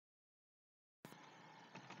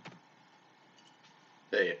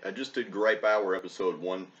Hey, I just did Gripe Hour episode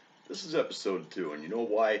 1. This is episode 2, and you know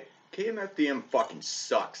why? Kmfdm fucking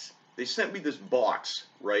sucks. They sent me this box,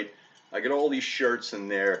 right? I got all these shirts in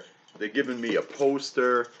there. They're giving me a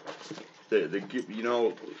poster.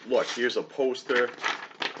 Look, here's a poster.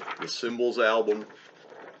 The Symbols album.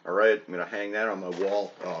 Alright, I'm gonna hang that on my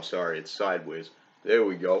wall. Oh, sorry, it's sideways. There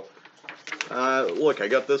we go. Look, I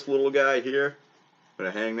got this little guy here. I'm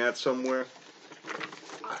gonna hang that somewhere.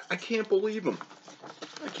 I can't believe them.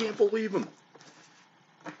 I can't believe them.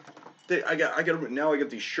 Now I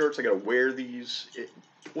got these shirts. I gotta wear these.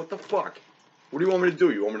 What the fuck? What do you want me to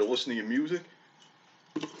do? You want me to listen to your music?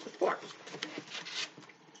 What the fuck?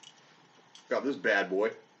 Got this bad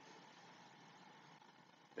boy.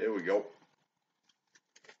 There we go.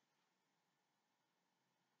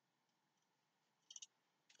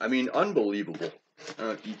 I mean, unbelievable.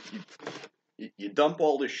 You dump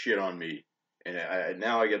all this shit on me, and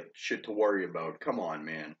now I got shit to worry about. Come on,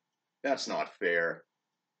 man. That's not fair.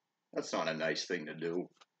 That's not a nice thing to do.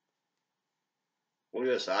 Look at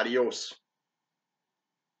this. Adios.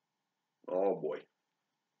 Oh, boy.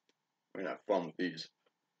 We're gonna have fun with these.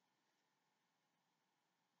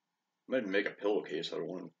 I might make a pillowcase out of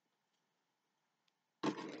one.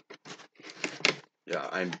 Yeah,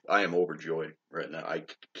 I am overjoyed right now. I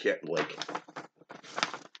can't,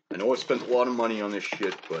 I know I spent a lot of money on this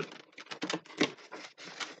shit, but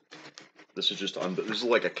this is just this is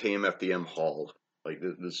like a KMFDM haul. Like,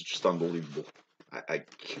 this is just unbelievable. I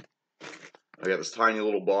got this tiny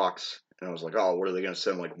little box, and I was like, oh, what are they gonna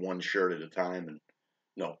send, like one shirt at a time? And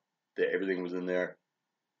no, everything was in there.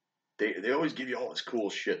 They always give you all this cool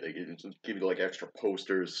shit. They give you like extra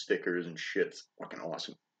posters, stickers, and shit. It's fucking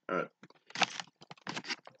awesome.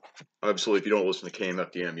 Obviously, if you don't listen to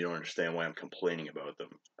KMFDM, you don't understand why I'm complaining about them.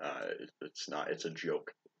 It's a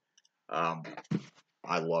joke.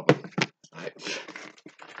 I love them.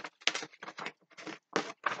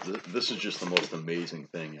 This is just the most amazing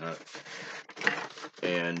thing.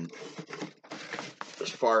 And as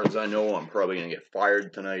far as I know, I'm probably going to get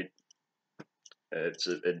fired tonight. A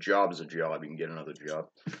job is a job. You can get another job.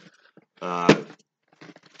 All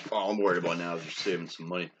I'm worried about now is just saving some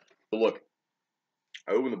money. But look,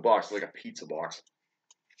 I open the box like a pizza box.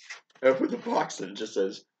 I open the box and it just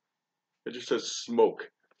says smoke.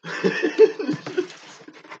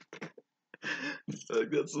 Like,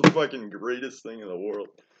 that's the fucking greatest thing in the world.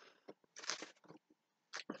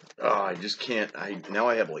 Oh, I just can't. Now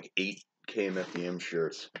I have like 8 KMFDM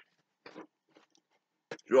shirts.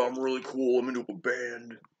 Yo, I'm really cool. I'm into a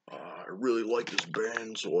band. I really like this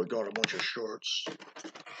band, so I got a bunch of shirts.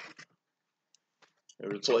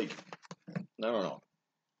 It's like, I don't know.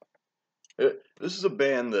 This is a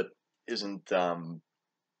band that isn't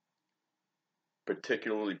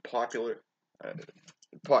particularly popular.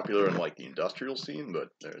 Popular in like the industrial scene, but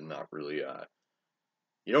they're not really.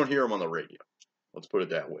 You don't hear them on the radio. Let's put it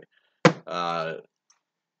that way.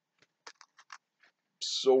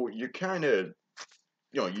 So you're kind of,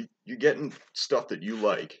 you're getting stuff that you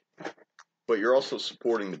like, but you're also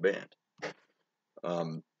supporting the band.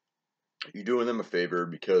 You're doing them a favor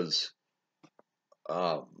because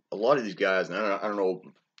a lot of these guys, and I don't know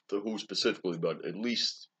who specifically, but at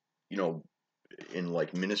least, in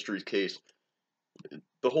like Ministry's case,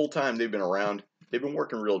 the whole time they've been around, they've been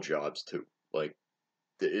working real jobs too. Like,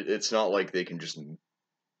 it's not like they can just,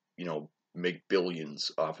 make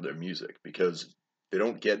billions off of their music because they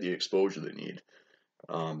don't get the exposure they need.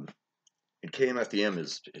 And KMFDM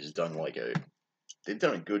has done they've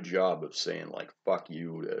done a good job of saying like fuck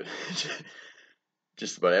you to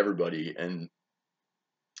just about everybody, and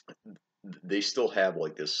they still have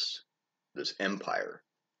like this empire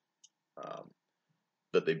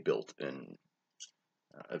that they built, and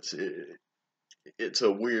it's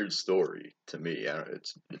a weird story to me.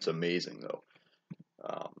 It's amazing though.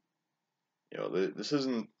 This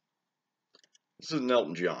isn't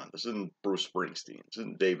Elton John. This isn't Bruce Springsteen. This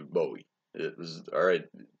isn't David Bowie. This is all right.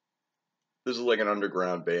 This is like an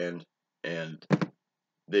underground band, and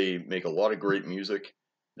they make a lot of great music.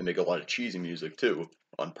 They make a lot of cheesy music too,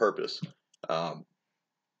 on purpose.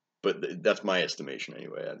 But that's my estimation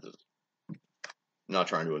anyway. I'm not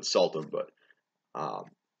trying to insult them, but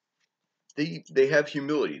they have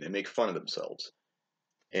humility. They make fun of themselves,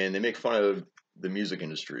 and they make fun of the music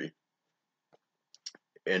industry,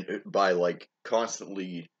 and by like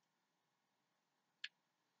constantly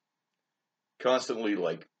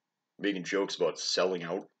like making jokes about selling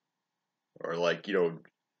out, or like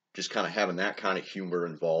just kind of having that kind of humor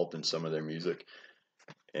involved in some of their music,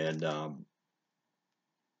 and I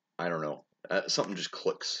don't know, something just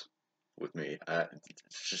clicks with me.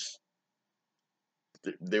 It's just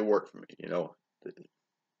they work for me,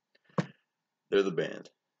 They're the band.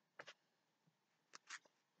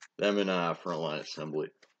 Them and Frontline Assembly.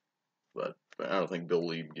 But I don't think Bill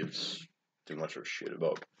Lee gives too much of a shit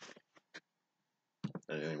about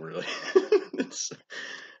anything really. It's,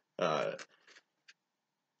 but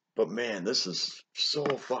man, this is so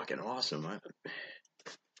fucking awesome. I've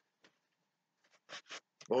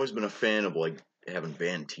always been a fan of like having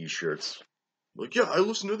band T-shirts. Like, yeah, I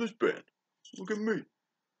listen to this band. Look at me.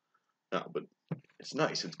 No, but it's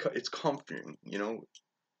nice. It's comforting. You know,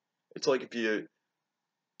 it's like if you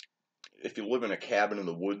live in a cabin in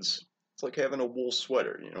the woods, it's like having a wool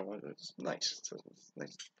sweater. You know, it's nice. It's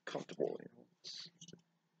nice, comfortable. You know.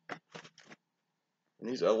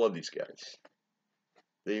 And I love these guys.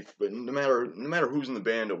 But no matter who's in the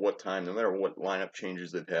band at what time, no matter what lineup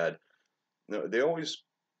changes they've had, they always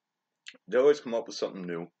come up with something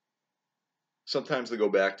new. Sometimes they go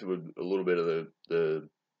back to a little bit of the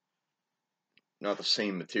not the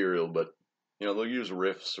same material, but you know, they'll use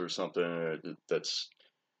riffs or something that's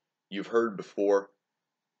you've heard before,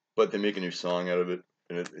 but they make a new song out of it,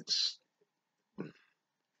 and it's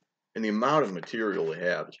and the amount of material they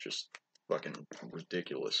have is just fucking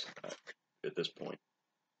ridiculous at this point.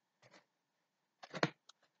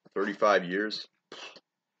 35 years.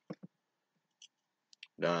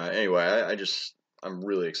 Anyway, I'm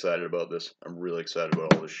really excited about this. I'm really excited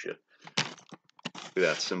about all this shit. Look at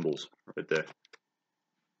that, cymbals right there.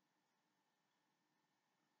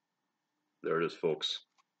 There it is, folks.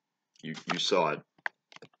 You saw it.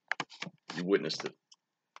 You witnessed it.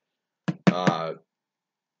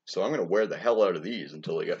 So I'm gonna wear the hell out of these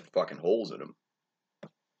until they got fucking holes in them,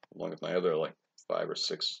 along with my other like 5 or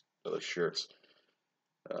 6 other shirts.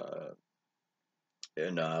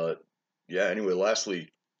 Yeah. Anyway, lastly,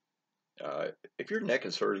 if your neck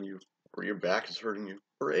is hurting you, or your back is hurting you,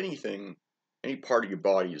 or any part of your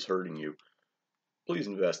body is hurting you, please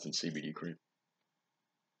invest in CBD cream.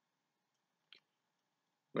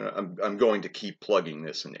 I'm going to keep plugging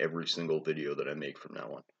this in every single video that I make from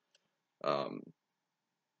now on.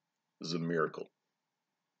 This is a miracle.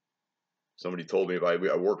 Somebody told me if I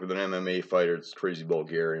work with an MMA fighter, it's Crazy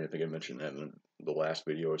Bulgarian. I think I mentioned that in the last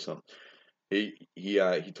video or something. He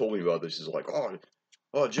told me about this. He's like,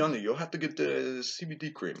 oh, Johnny, you'll have to get the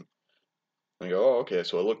CBD cream. I go, oh, okay.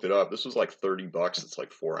 So I looked it up. This was like $30. It's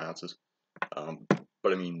like 4 ounces. But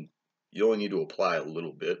I mean, you only need to apply a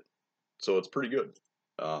little bit, so it's pretty good.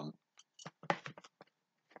 Yeah,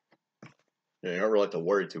 you don't really have to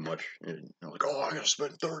worry too much. You're like, oh, I gotta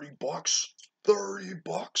spend $30.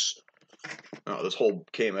 $30. No, this whole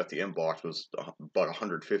Kmfdm box was about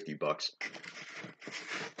 $150.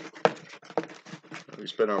 We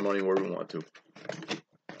spend our money where we want to.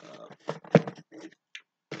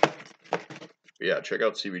 Yeah, check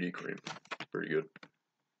out CBD cream. It's pretty good.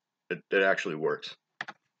 It actually works.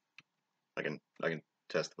 I can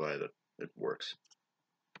testify that it works.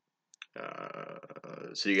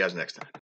 See you guys next time.